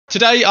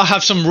Today I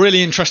have some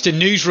really interesting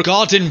news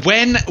regarding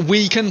when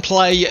we can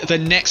play the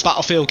next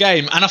Battlefield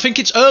game, and I think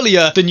it's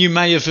earlier than you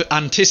may have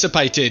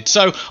anticipated.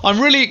 So I'm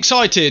really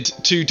excited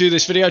to do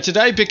this video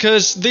today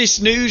because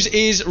this news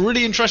is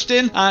really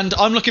interesting and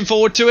I'm looking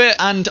forward to it,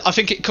 and I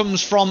think it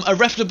comes from a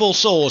reputable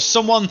source,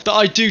 someone that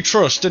I do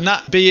trust, and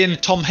that being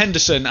Tom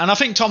Henderson. And I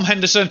think Tom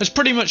Henderson has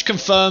pretty much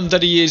confirmed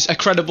that he is a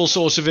credible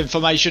source of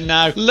information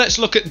now. Let's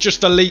look at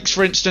just the leaks,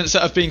 for instance,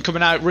 that have been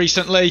coming out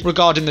recently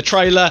regarding the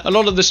trailer. A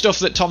lot of the stuff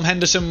that Tom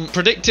Henderson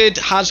predicted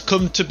has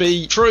come to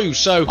be true,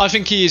 so I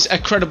think he is a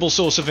credible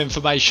source of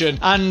information.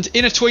 And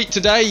in a tweet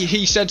today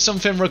he said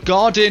something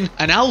regarding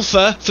an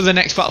alpha for the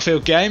next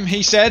Battlefield game.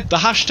 He said the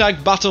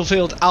hashtag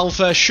Battlefield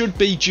alpha should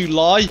be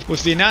July,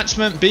 with the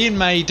announcement being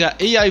made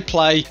at EA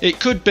Play. It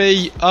could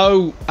be,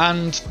 oh,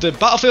 and the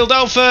Battlefield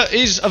alpha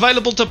is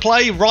available to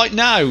play right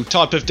now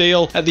type of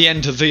deal at the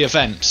end of the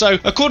event. So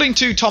according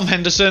to Tom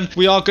Henderson,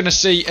 we are going to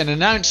see an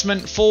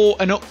announcement for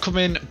an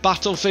upcoming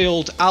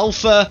Battlefield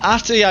alpha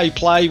at EA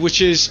Play, which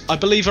is, I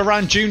believe,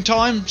 around June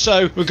time.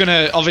 So we're going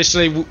to,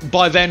 obviously,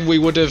 by then we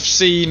would have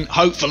seen,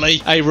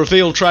 hopefully, a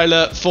reveal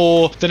trailer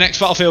for the next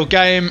Battlefield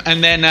game,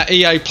 and then at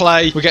EA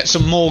Play we get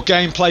some more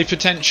gameplay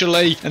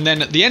potentially, and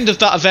then at the end of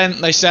that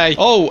event they say,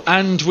 oh,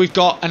 and we've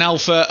got an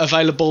alpha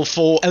available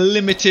for a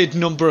limited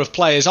number of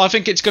players. I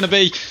think it's going to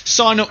be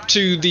sign up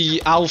to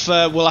the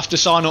alpha. We'll have to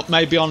sign up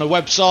maybe on a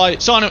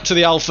website, sign up to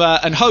the alpha,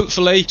 and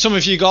hopefully some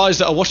of you guys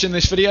that are watching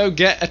this video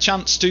get a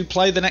chance to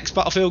play the next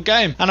Battlefield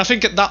game. And I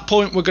think at that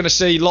point we're going to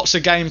see lots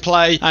of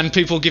gameplay and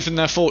people giving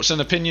their thoughts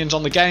and opinions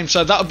on the game,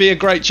 so that would be a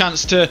great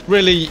chance to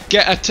really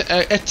get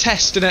a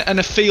test and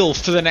a feel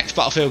for the next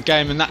Battlefield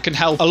game, and that can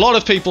help a lot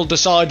of people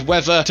decide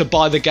whether to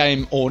buy the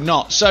game or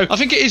not. So I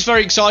think it is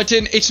very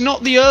exciting. It's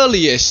not the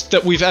earliest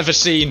that we've ever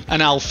seen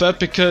an alpha,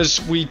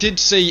 because we did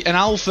see an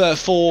alpha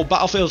for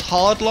Battlefield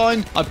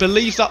Hardline. I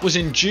believe that was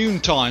in June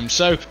time.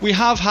 So we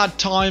have had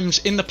times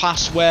in the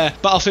past where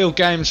Battlefield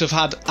games have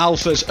had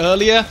alphas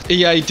earlier.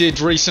 EA did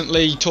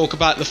recently talk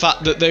about the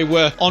fact that they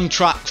were on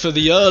track for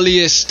the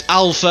earliest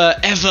alpha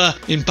ever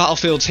in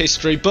Battlefield's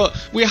history, but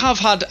we have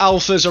had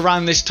alphas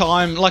around this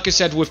time. Like I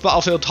said, with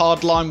Battlefield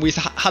Hardline we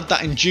had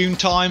that in June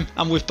time,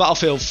 and with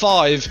Battlefield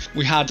 5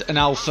 we had an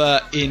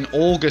alpha in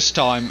August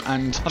time,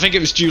 and I think it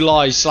was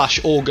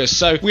July/August.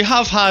 So we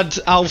have had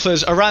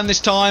alphas around this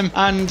time,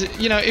 and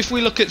you know, if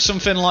we look at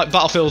something like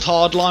Battlefield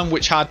Hardline,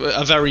 which had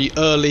a very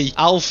early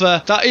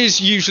alpha, that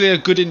is usually a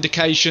good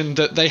indication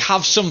that they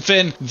have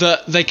something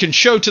that they can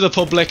show to the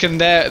public, and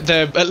they're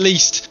at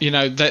least, you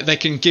know, they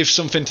can give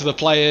something to the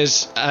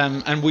players,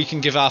 and we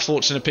can give our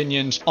thoughts and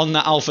opinions on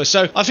that alpha.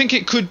 So I think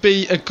it could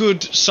be a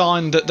good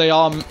sign that they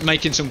are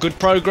making some good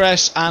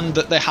progress and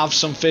that they have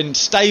something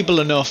stable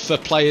enough for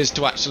players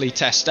to actually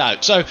test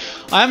out. So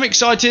I am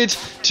excited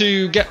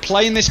to get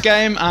playing this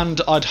game,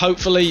 and I'd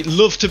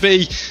love to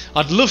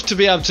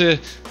be able to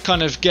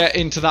kind of get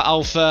into that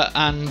alpha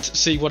and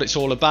see what it's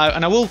all about,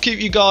 and I will keep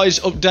you guys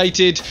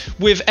updated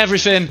with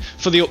everything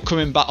for the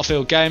upcoming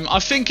Battlefield game. I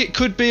think it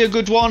could be a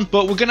good one,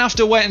 but we're gonna have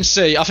to wait and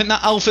see. I think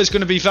that alpha is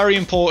going to be very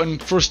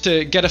important for us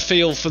to get a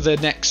feel for the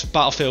next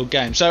Battlefield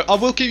game. So I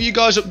will keep you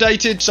guys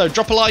updated, so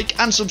drop a like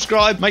and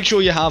subscribe, make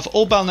sure you have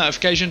all bell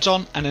notifications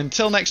on, and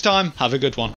until next time, have a good one.